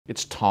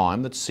It's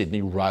time that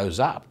Sydney rose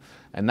up.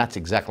 And that's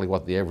exactly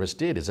what the Everest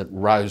did, is it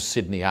rose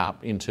Sydney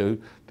up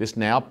into this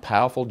now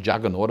powerful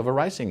juggernaut of a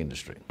racing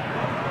industry.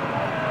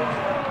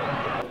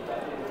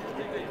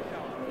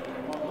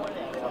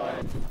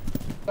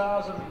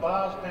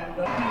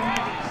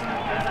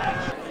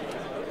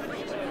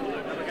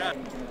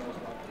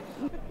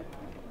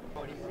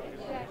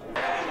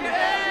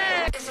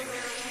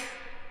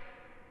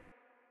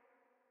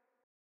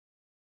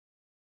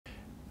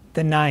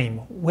 The name,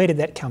 where did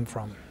that come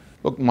from?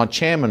 Look, my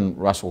chairman,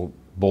 Russell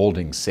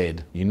Balding,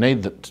 said you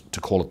need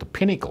to call it the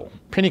Pinnacle.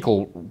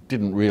 Pinnacle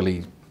didn't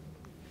really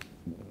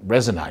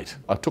resonate.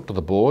 I took to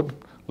the board,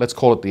 let's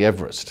call it the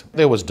Everest.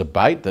 There was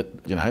debate that,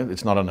 you know,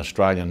 it's not an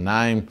Australian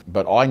name,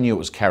 but I knew it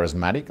was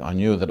charismatic. I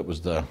knew that it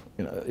was the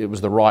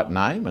right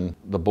name, and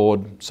the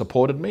board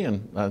supported me,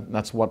 and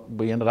that's what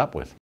we ended up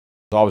with.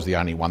 I was the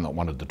only one that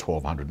wanted the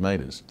 1,200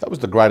 metres. That was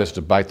the greatest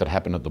debate that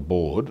happened at the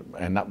board,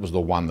 and that was the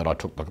one that I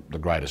took the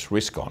greatest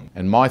risk on.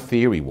 And my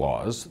theory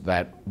was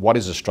that, what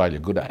is Australia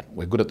good at?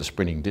 We're good at the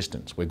sprinting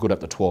distance. We're good at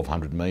the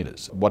 1,200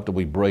 metres. What do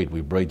we breed?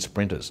 We breed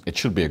sprinters. It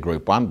should be a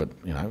Group 1, but,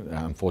 you know,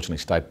 unfortunately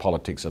state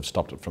politics have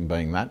stopped it from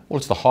being that. Well,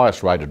 it's the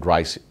highest rated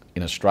race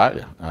in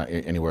Australia,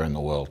 anywhere in the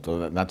world.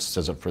 That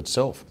says it for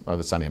itself.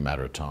 It's only a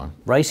matter of time.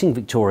 Racing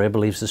Victoria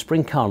believes the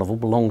Spring Carnival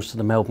belongs to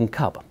the Melbourne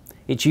Cup.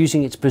 It's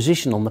using its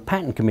position on the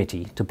patent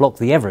committee to block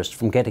the Everest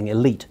from getting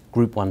elite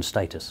Group 1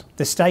 status.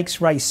 The stakes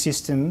race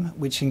system,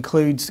 which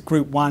includes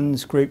Group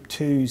 1s, Group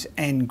 2s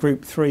and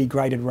Group 3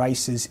 graded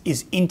races,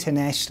 is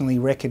internationally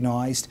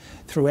recognised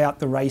throughout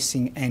the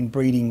racing and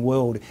breeding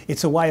world.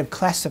 It's a way of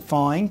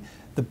classifying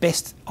the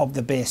best of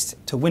the best.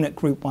 To win at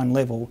Group 1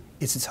 level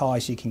is as high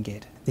as you can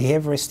get. The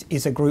Everest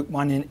is a Group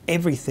 1 in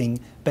everything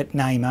but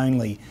name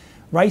only.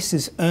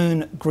 Racers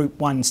earn Group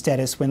 1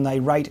 status when they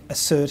rate a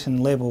certain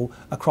level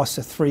across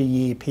a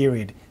 3-year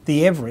period.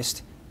 The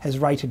Everest has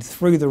rated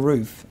through the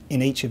roof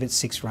in each of its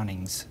 6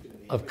 runnings.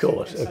 Of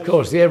course,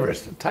 the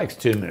Everest, it takes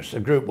 2 minutes, a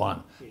Group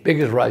 1.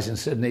 Biggest race in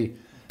Sydney,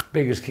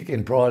 biggest kick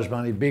in prize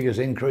money, biggest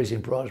increase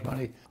in prize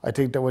money. I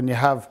think that when you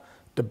have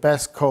the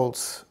best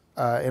colts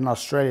in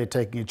Australia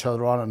taking each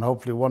other on, and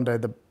hopefully one day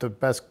the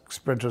best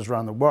sprinters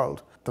around the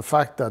world, the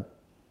fact that,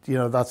 you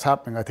know, that's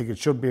happening, I think it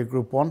should be a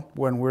Group 1.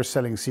 When we're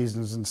selling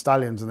seasons and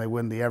stallions and they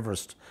win the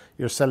Everest,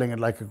 you're selling it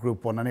like a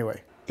Group 1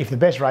 anyway. If the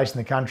best race in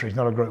the country is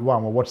not a Group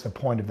 1, well, what's the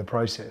point of the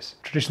process?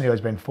 Traditionally,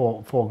 there's been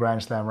four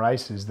Grand Slam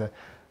races: the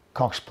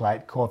Cox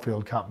Plate,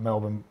 Caulfield Cup,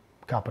 Melbourne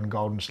Cup and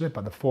Golden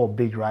Slipper, the 4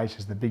 big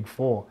races, the big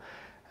 4.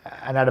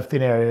 And out of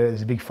thin air,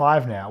 there's a big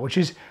 5 now, which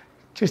is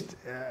just,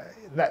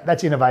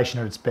 that's innovation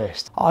at its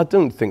best. I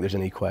don't think there's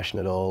any question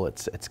at all.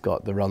 It's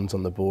got the runs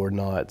on the board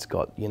now. It's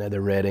got, you know,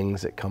 the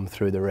ratings that come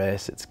through the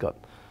race. It's got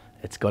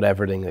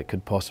everything that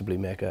could possibly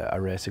make a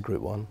race a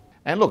Group 1.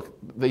 And look,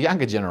 the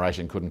younger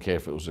generation couldn't care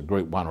if it was a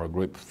Group 1 or a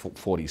Group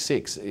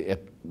 46.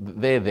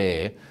 They're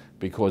there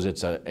because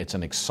it's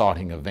an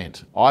exciting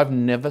event. I've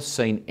never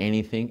seen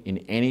anything in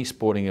any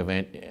sporting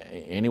event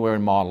anywhere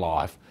in my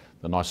life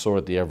than I saw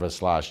at the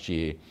Everest last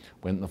year,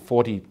 when the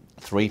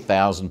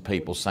 43,000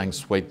 people sang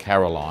Sweet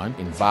Caroline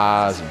in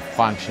bars and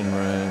function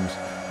rooms.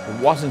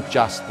 It wasn't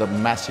just the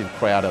massive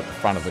crowd at the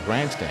front of the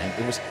grandstand,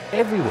 it was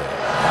everywhere.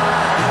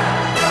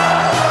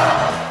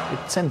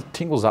 It sends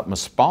tingles up my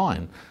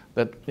spine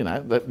that, you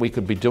know, that we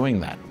could be doing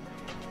that.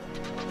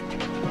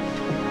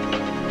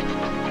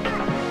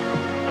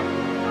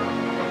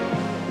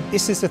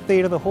 This is the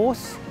theatre of the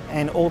horse,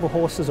 and all the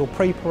horses will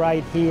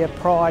pre-parade here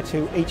prior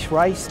to each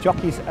race.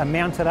 Jockeys are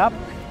mounted up,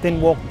 then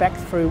walk back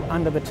through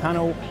under the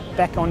tunnel,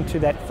 back onto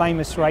that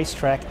famous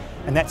racetrack,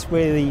 and that's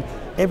where the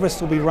Everest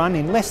will be run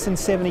in less than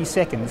 70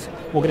 seconds.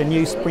 We'll get a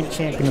new sprint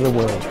champion of the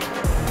world.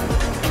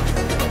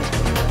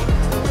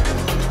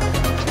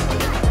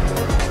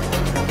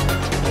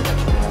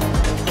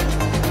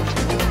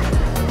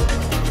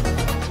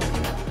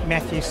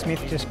 Matthew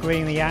Smith just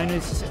greeting the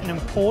owners. It's an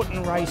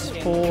important race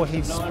for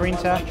his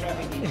sprinter.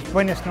 If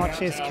Buenos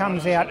Noches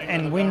comes out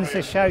and wins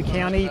the show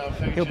county,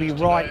 he'll be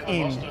right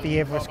in the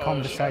Everest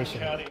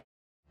conversation.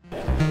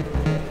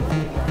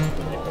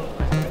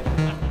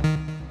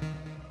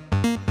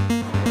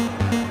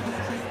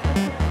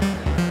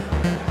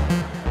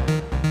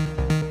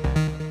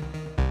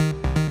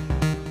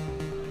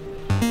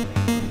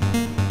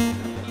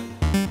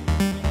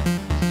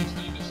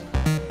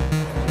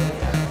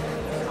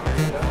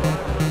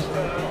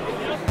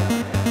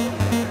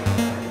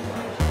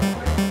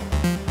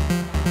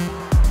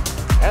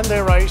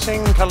 They're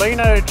racing.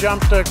 Colino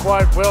jumped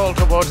quite well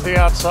towards the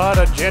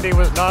outside. Jetty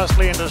was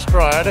nicely into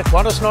stride.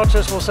 Buenos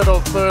Noches will settle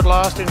third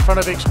last in front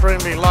of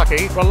Extremely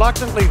Lucky.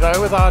 Reluctantly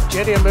though, with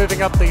Argetia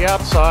moving up the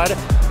outside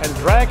and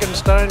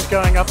Dragonstone's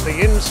going up the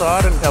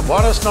inside, and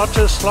Buenos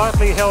Noches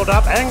slightly held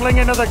up, angling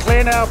into the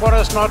clear now.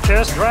 Buenos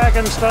Noches,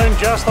 Dragonstone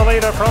just the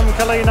leader from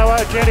Colino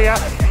Argetia,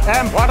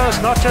 and Buenos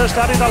Noches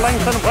starting to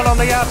lengthen well on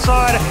the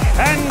outside,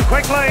 and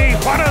quickly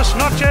Buenos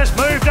Noches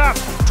moved up,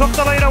 took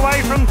the lead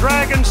away from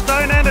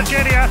Dragonstone and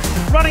Argetia,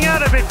 running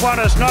out a bit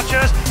Buenos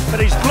Noches, but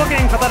he's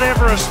looking for that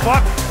Everest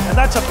spot, and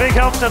that's a big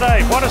help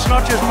today. Qantas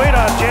Notches beat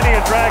our Jenny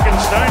at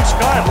Dragonstone.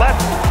 Sky Lap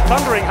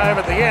thundering home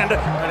at the end,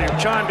 and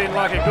he chimed in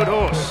like a good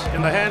horse.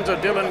 In the hands of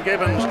Dylan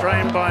Gibbons,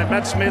 trained by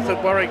Matt Smith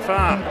at Warwick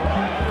Farm.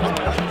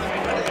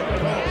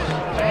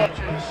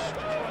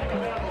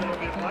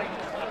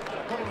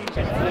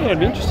 Yeah, it'd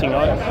be interesting.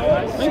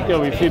 I think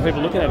there'll be a few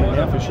people looking at him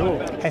now for sure.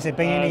 Has there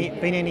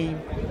been any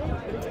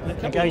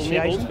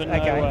negotiations? But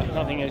no,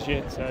 nothing as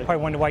yet. So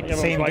probably want to wait to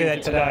see him do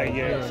that today.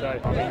 Yeah, so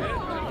I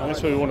mean,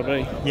 that's where we want to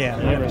be. Yeah,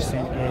 100%.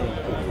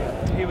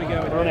 Yeah. Here we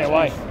go. We're on our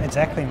way.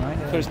 Exactly, mate.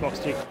 Yeah. First box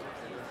tick.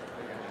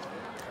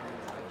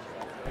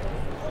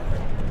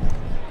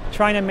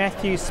 Trainer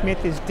Matthew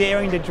Smith is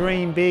daring to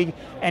dream big,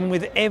 and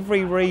with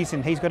every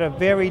reason. He's got a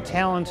very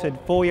talented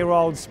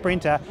 4-year-old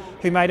sprinter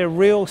who made a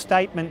real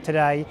statement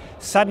today.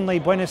 Suddenly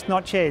Buenos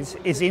Noches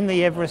is in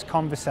the Everest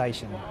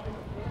conversation.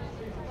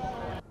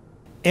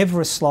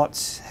 Everest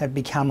slots have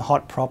become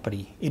hot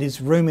property. It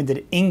is rumoured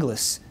that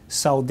Inglis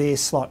sold their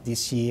slot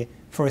this year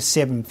for a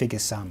 7-figure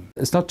sum.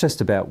 It's not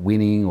just about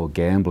winning or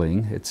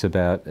gambling, it's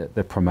about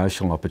the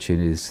promotional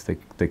opportunities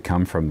that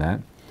come from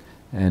that.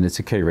 And it's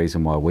a key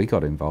reason why we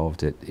got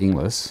involved at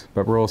Inglis,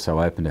 but we're also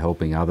open to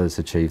helping others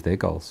achieve their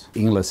goals.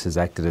 Inglis has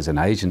acted as an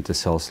agent to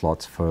sell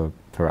slots for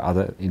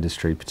other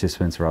industry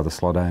participants or other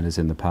slot owners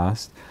in the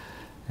past,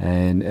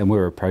 and we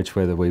were approached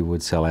whether we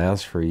would sell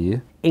ours for a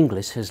year.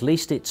 Inglis has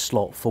leased its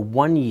slot for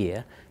 1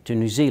 year to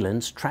New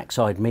Zealand's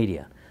Trackside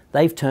Media.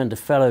 They've turned to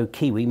fellow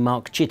Kiwi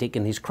Mark Chittick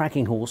and his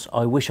cracking horse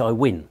I Wish I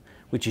Win,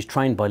 which is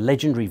trained by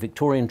legendary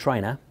Victorian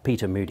trainer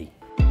Peter Moody.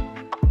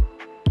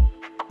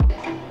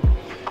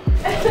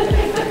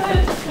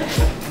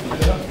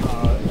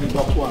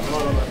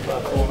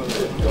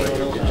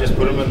 Just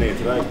put them in there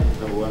today,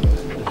 number one.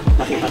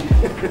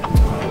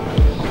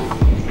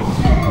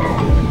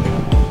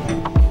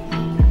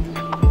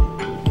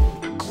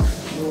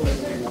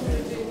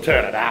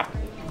 Turn it up.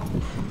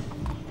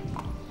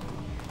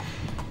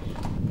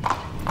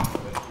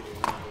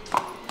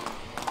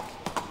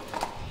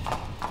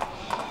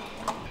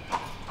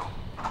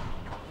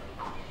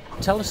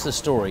 Tell us the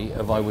story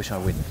of I Wish I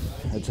Win.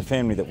 It's a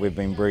family that we've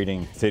been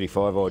breeding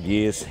 35 odd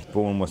years,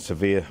 born with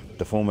severe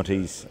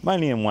deformities,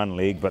 mainly in one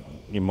leg, but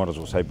you might as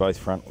well say both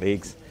front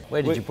legs.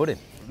 Where did you put him?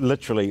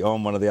 Literally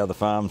on one of the other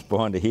farms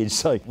behind a hedge,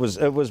 so it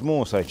was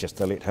more so just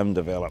to let him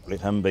develop,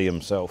 let him be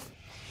himself.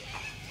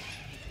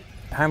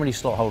 How many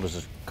slot holders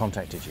have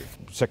contacted you?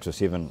 6 or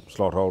 7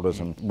 slot holders,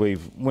 and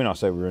when I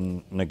say we're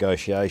in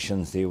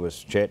negotiations, there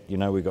was chat, you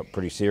know, we got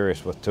pretty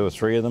serious with 2 or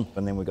 3 of them,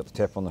 and then we got the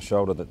tap on the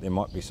shoulder that there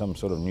might be some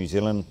sort of New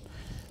Zealand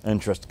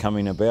interest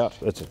coming about.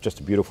 It's just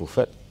a beautiful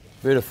fit.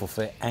 Beautiful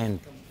fit and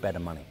better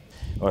money.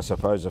 I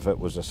suppose if it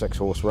was a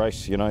 6-horse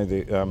race, you know,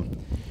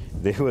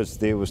 there was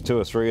 2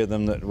 or 3 of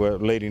them that were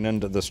leading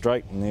into the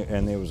straight,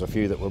 and there was a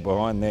few that were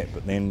behind that,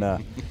 but then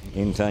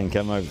Entane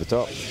came over the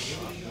top.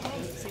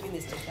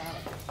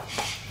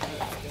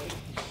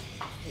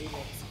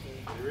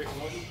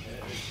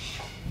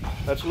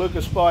 That's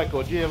Lucas Spike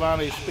or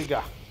Giovanni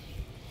Spiga.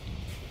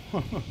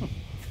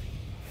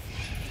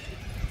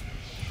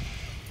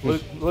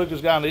 Luke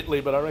is going to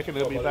Italy, but I reckon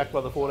he'll be back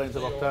by the 14th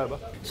of October.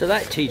 So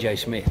that TJ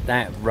Smith,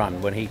 that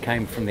run when he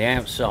came from the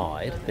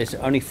outside, there's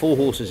only 4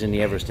 horses in the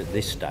Everest at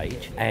this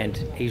stage, and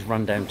he's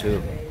run down 2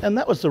 of them. And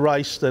that was the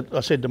race that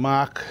I said to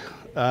Mark,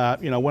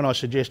 you know, when I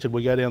suggested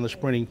we go down the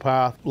sprinting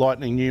path,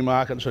 Lightning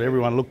Newmarket, so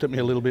everyone looked at me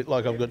a little bit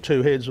like I've got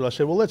 2 heads, but I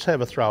said, well, let's have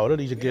a throw at it.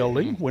 He's a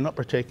gelding, we're not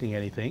protecting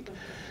anything.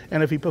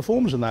 And if he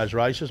performs in those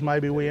races,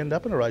 maybe we end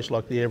up in a race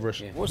like the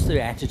Everest. Yeah. What's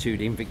the attitude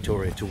in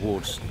Victoria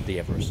towards the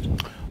Everest?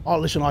 Oh,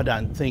 listen, I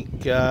don't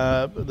think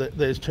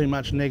there's too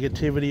much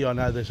negativity. I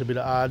know there's a bit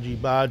of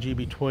argy-bargy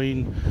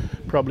between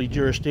probably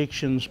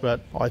jurisdictions, but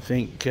I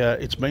think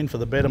it's been for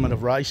the betterment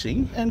of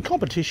racing, and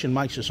competition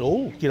makes us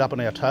all get up on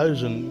our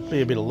toes and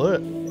be a bit alert.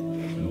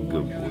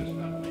 Good boys.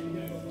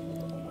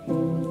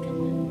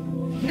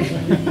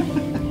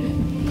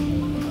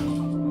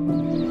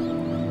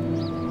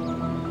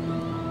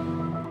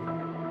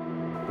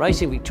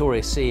 Racing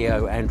Victoria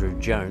CEO Andrew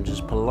Jones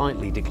has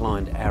politely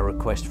declined our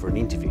request for an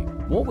interview.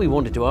 What we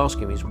wanted to ask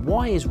him is,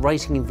 why is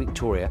racing in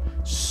Victoria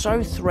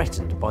so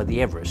threatened by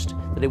the Everest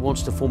that it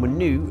wants to form a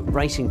new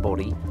racing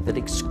body that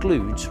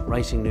excludes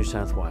Racing New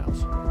South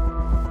Wales?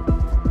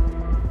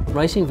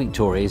 Racing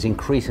Victoria is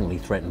increasingly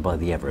threatened by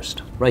the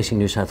Everest. Racing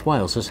New South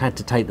Wales has had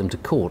to take them to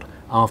court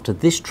after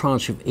this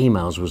tranche of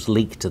emails was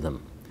leaked to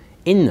them.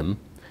 In them,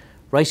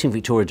 Racing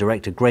Victoria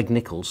Director Greg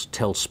Nichols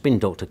tells spin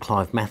doctor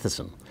Clive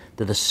Matheson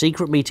that a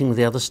secret meeting with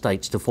the other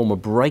states to form a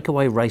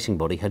breakaway racing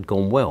body had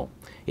gone well.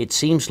 It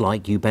seems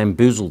like you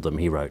bamboozled them,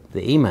 he wrote.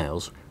 The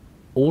emails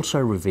also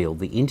revealed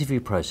the interview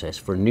process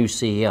for a new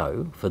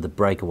CEO for the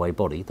breakaway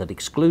body that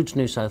excludes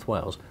New South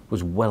Wales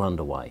was well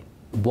underway.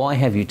 Why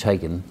have you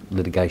taken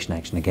litigation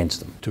action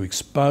against them? To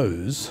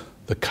expose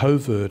the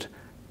covert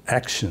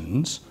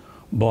actions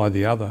by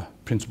the other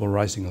principal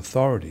racing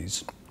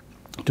authorities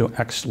to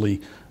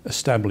actually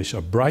establish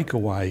a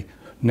breakaway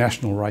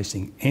national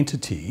racing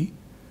entity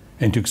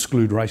and to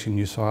exclude Racing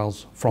New South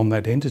Wales from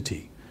that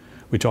entity,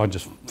 which I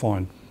just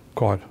find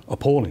quite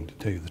appalling, to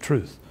tell you the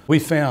truth. We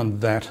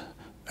found that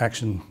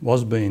action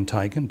was being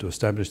taken to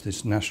establish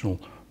this national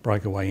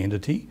breakaway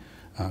entity,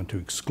 to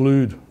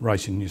exclude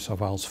Racing New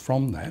South Wales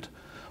from that,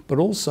 but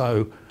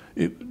also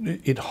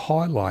it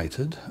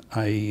highlighted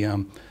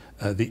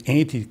the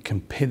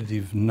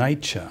anti-competitive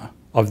nature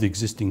of the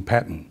existing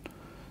pattern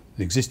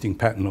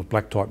of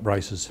black type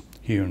races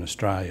here in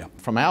Australia.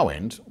 From our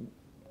end,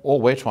 all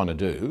we're trying to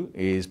do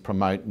is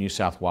promote New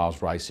South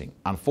Wales racing.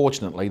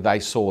 Unfortunately, they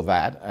saw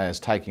that as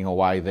taking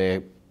away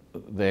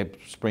their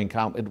spring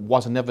carnival. It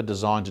was never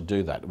designed to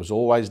do that. It was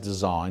always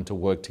designed to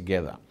work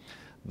together.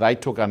 They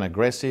took an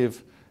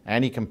aggressive,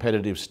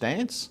 anti-competitive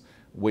stance,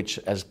 which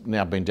has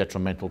now been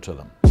detrimental to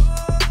them.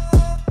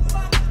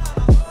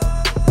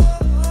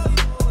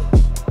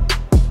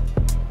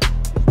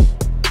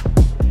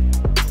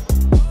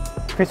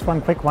 Chris, one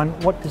quick one.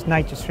 What does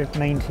Nature Strip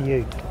mean to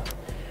you?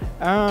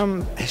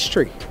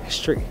 History.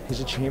 He's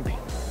a champion.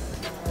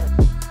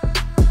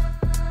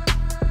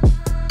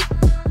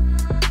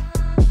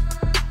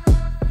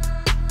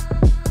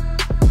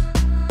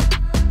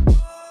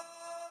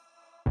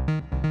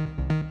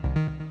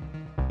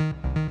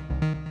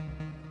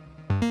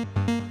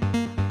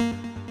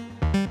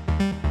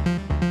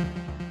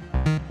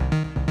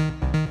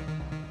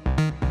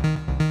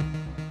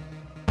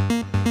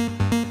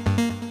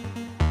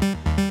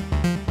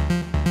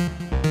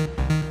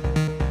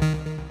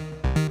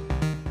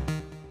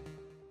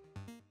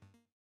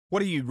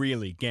 What are you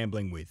really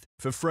gambling with?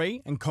 For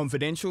free and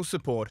confidential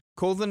support,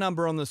 call the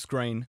number on the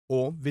screen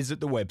or visit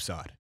the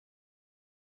website.